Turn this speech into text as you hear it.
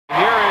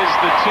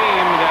the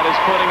team that is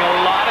putting a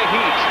lot of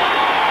heat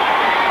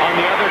on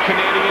the other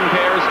Canadian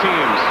pairs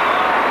teams.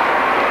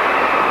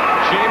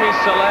 Jamie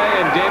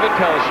Salé and David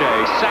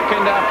Pelletier,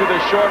 second after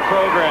the short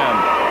program,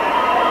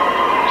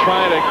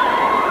 trying to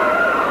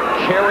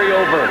carry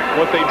over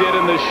what they did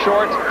in the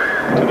short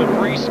to the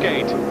free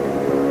skate.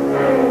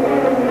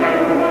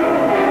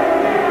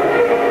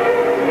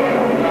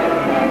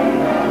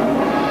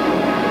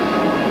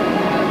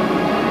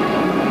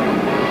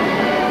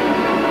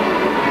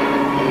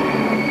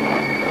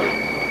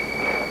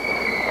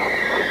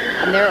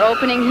 And they're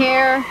opening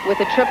here with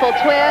a triple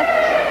twist.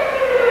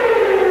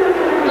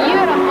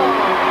 Beautiful.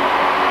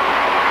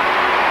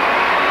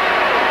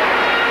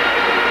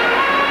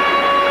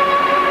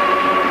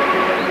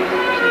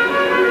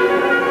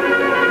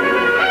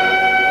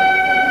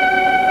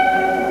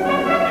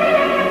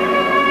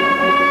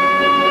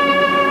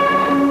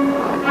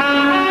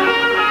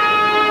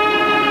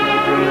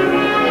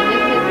 And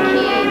this is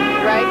key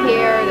right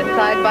here, the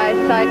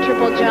side-by-side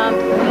triple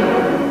jumps.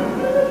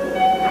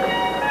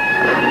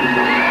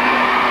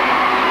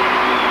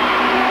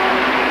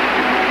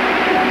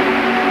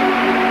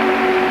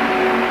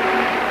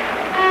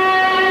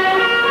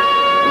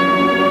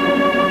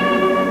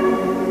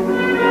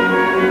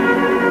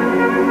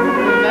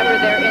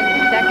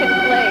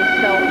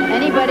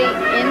 Anybody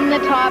in the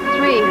top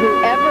three,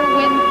 whoever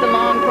wins the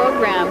long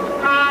program,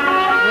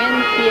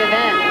 wins the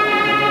event.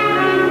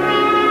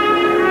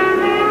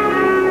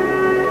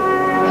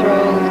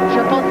 Throws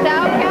triple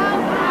south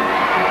count.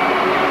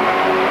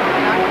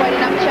 Not quite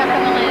enough check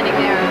on the landing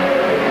there.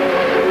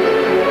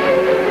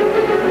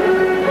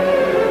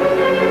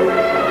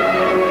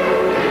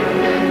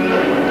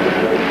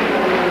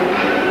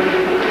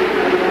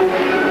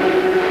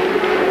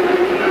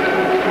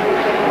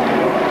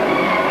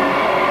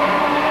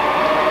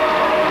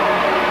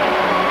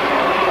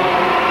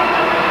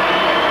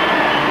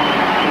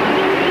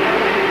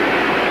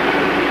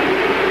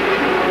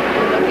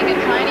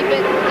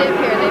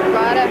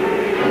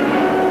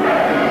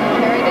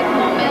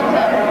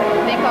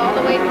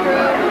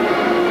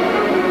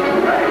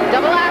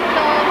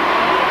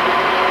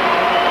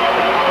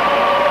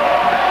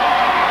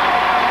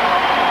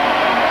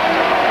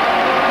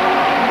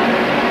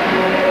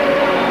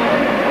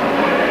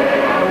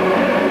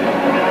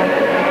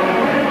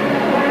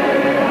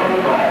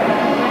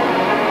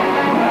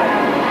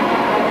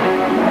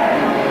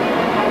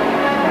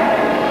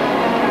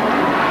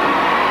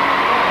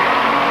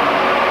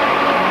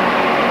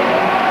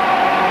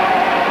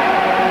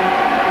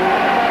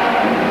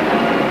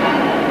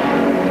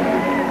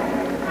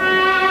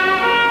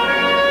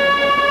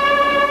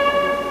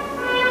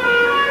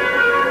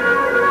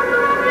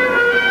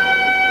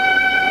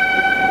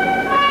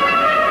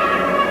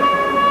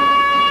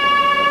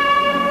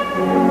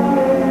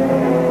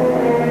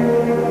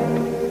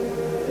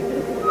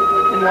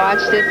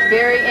 Watch this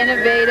very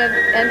innovative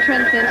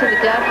entrance into the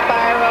death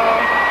spiral.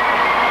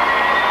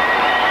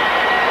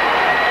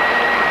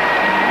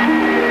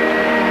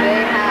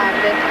 They have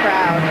this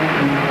crowd.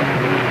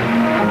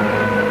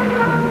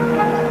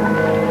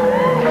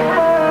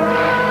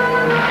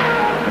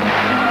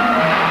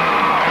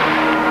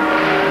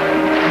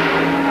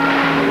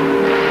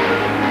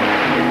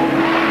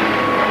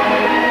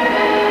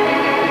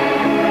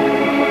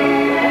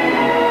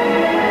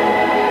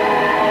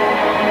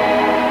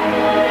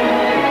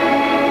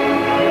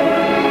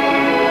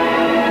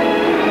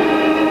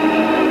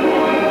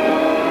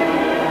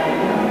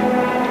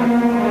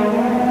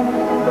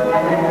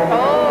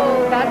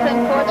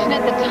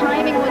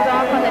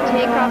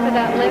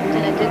 That lift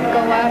and it didn't go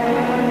up.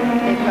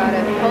 They've got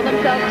to pull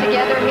themselves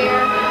together here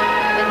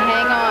and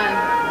hang on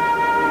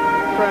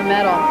for a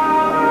medal.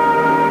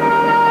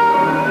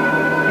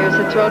 Here's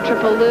the throw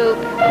triple loop.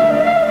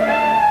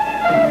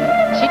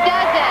 She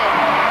does it.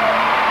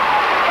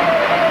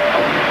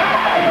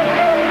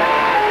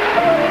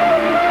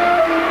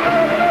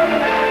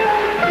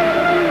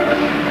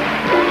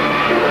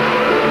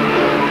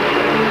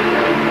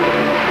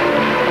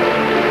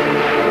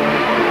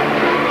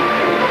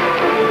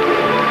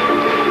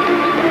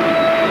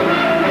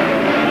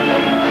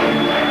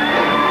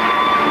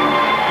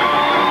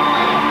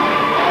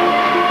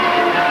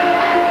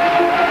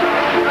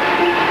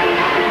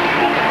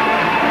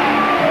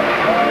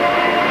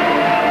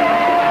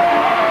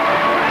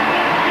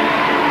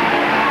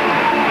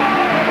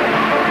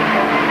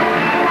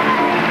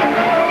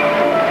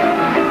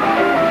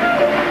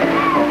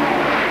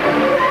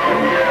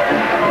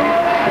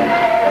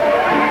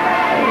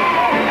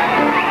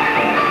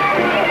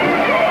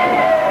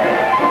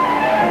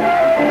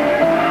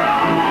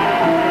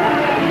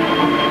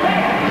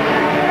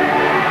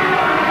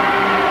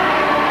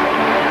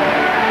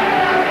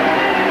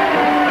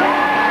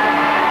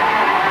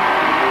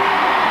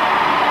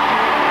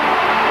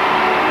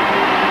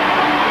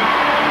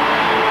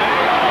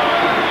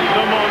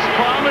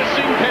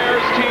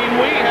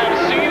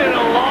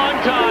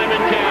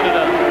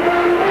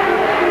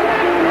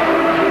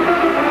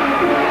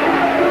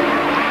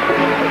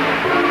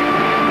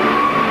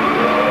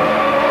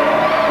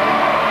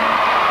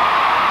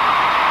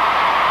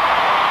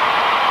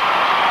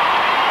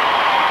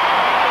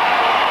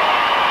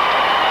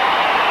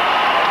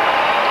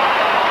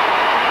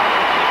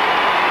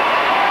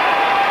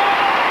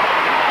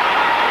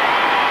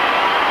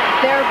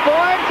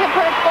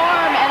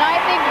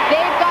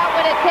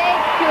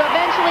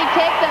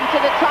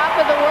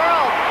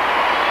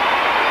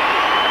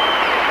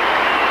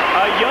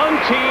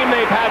 team.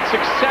 They've had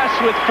success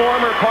with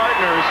former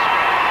partners,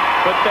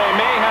 but they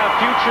may have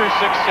future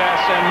success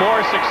and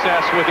more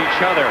success with each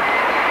other.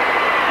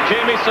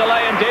 Jamie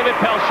Salé and David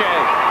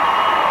Pelletier.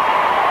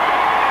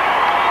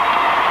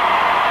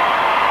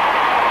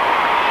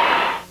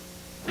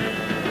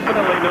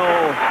 Definitely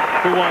know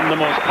who won the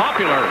most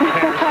popular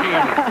Pairs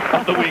Team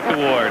of the Week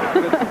award.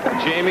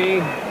 Jamie,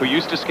 who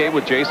used to skate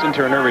with Jason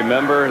Turner,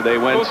 remember they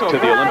went to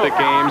the Olympic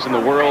Games and the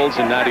Worlds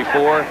in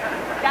 '94.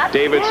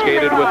 David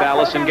skated with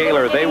Allison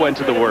Gaylor. They went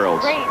to the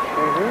Worlds. We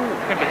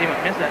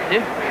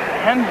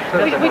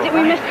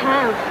missed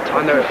hands.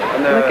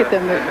 Look at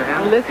them.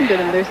 Listen to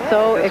them. They're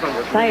so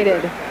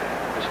excited.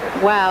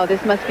 Wow,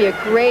 this must be a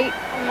great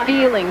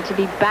feeling to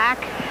be back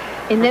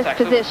in this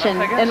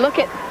position. And look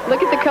at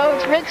the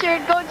coach,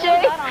 Richard. Go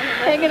Jay.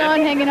 Hanging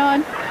on, hanging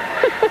on.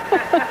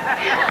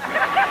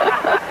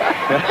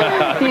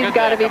 He's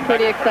got to be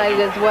pretty excited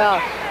as well.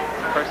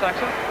 First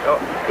axel?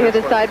 Here's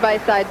a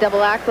side-by-side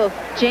double axel.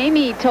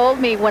 Jamie told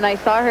me when I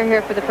saw her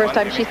here for the first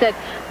time, she said,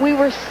 we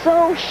were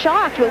so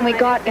shocked when we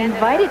got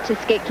invited to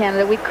Skate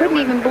Canada. We couldn't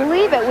even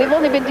believe it. We've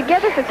only been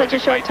together for such a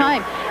short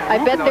time. I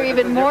bet they're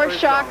even more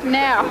shocked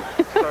now.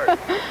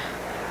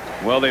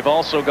 Well, they've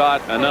also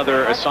got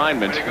another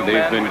assignment.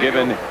 They've been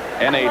given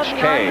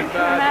NHK.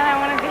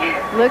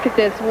 Look at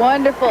this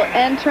wonderful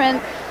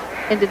entrance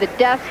into the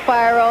death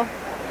spiral.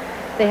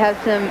 They have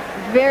some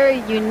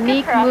very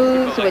unique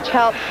moves which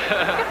help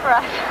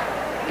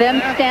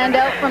them stand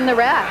out from the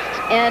rest.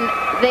 And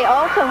they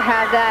also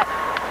have that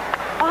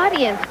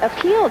audience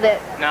appeal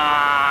that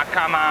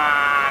come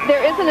on.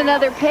 there isn't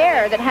another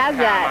pair that has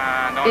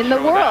that in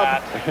the world.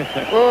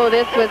 Oh,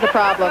 this was a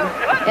problem.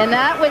 And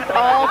that was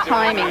all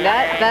timing.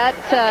 That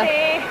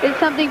is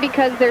something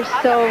because they're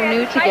so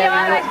new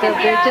together.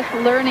 They're just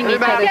learning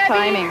each other's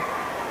timing.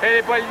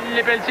 Hey,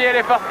 les Pelletier,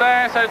 les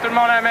Fortin, salut tout le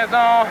monde à la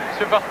maison.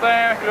 Monsieur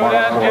Fortin,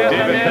 Claudette,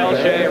 David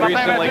Pelletier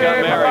recently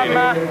got married.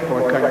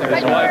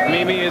 His wife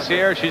Mimi is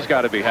here. She's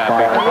got to be happy.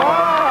 Look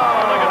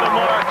at the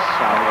marks.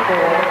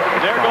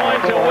 They're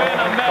going to win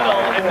a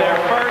medal in their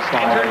first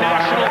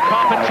international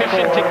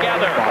competition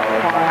together.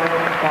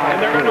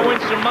 And they're going to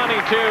win some money,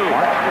 too.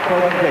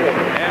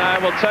 And I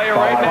will tell you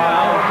right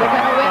now, they're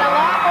going to win a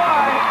lot more.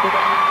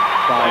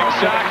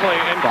 Exactly,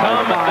 and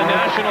come the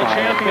national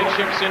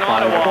championships in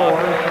Ottawa,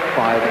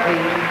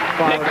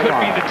 they could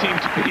be the team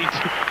to beat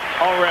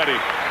already.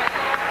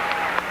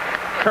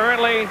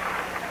 Currently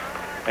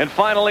and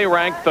finally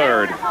ranked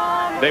third.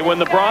 They win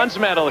the bronze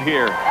medal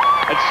here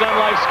at Sun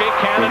Life Skate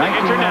Canada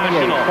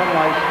International.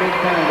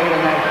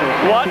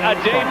 What a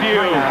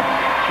debut.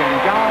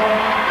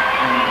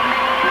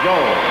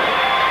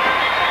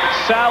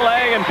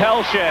 Salé and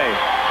Pelletier.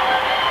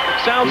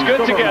 Sounds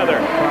good together.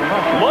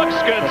 Looks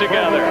good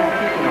together.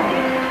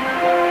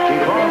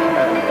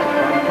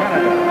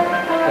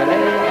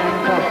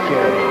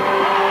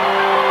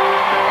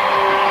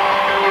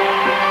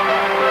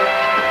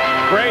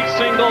 Great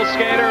single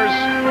skaters.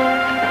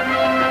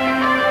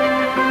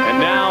 And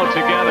now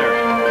together.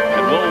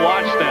 And we'll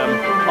watch them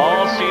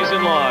all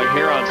season long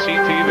here on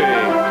CTV.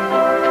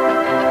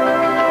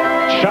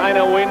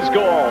 China wins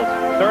gold.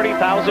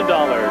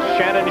 $30,000.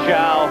 Shannon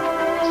Zhao,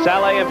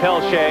 Salé and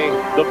Pelletier,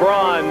 the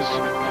bronze,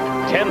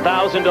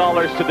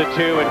 $10,000 to the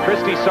two, and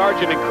Christy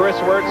Sargent and Chris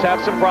Wirtz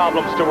have some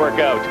problems to work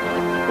out.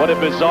 What a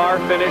bizarre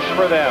finish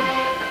for them.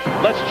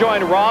 Let's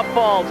join Rob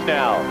Falls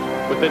now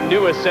with the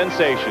newest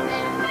sensations.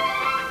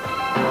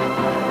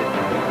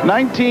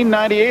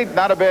 1998,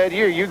 not a bad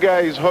year. You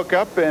guys hook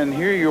up, and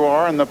here you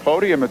are on the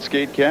podium at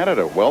Skate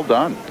Canada. Well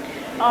done.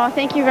 Oh,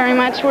 thank you very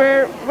much.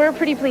 We're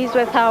pretty pleased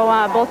with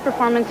how both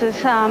performances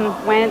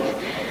went.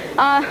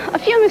 A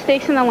few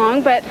mistakes in the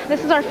long, but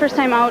this is our first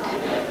time out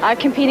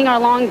competing our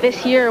long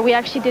this year. We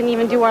actually didn't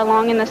even do our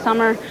long in the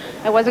summer.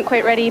 I wasn't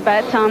quite ready,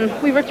 but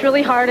we worked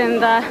really hard,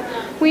 and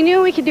we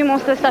knew we could do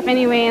most of the stuff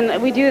anyway,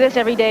 and we do this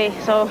every day.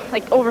 So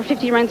like over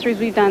 50 run-throughs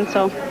we've done.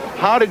 So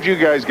how did you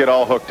guys get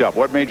all hooked up?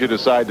 What made you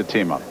decide to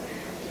team up?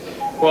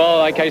 Well,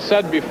 like I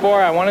said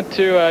before, I wanted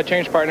to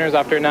change partners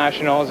after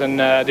nationals, and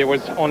there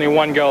was only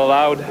one girl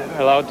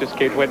allowed to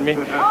skate with me,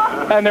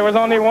 and there was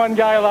only one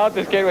guy allowed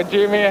to skate with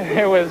Jamie.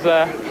 It was,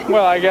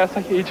 well, I guess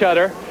each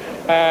other.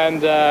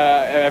 And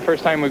the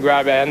first time we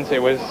grabbed ends,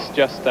 it was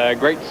just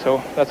great.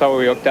 So that's how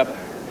we hooked up.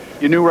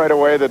 You knew right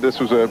away that this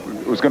was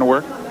going to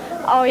work?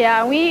 Oh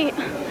yeah,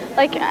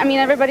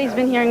 everybody's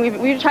been hearing.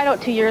 We tried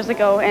out 2 years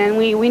ago, and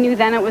we knew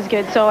then it was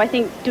good. So I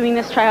think doing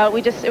this tryout,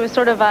 it was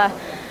sort of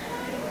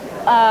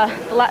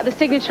the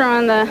signature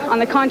on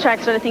the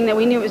contract sort of thing that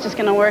we knew it was just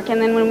going to work. And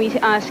then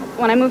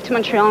when I moved to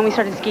Montreal and we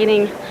started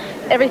skating,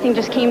 everything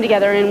just came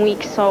together in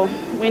weeks. So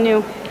we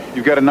knew.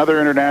 You've got another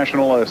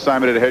international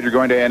assignment ahead. You're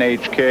going to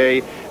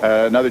NHK,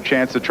 another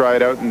chance to try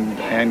it out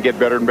and get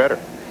better and better.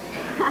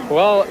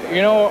 Well,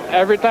 you know,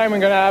 every time we're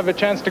going to have a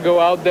chance to go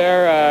out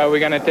there, we're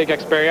going to take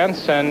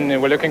experience,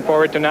 and we're looking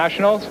forward to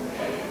nationals.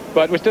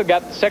 But we still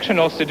got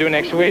sectionals to do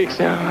next week,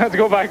 so let's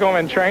go back home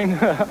and train.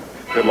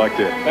 Good luck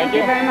to you. Thank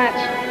you very much.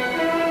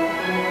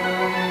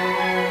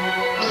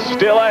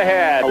 Still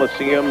ahead.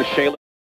 Coliseum, Shayla.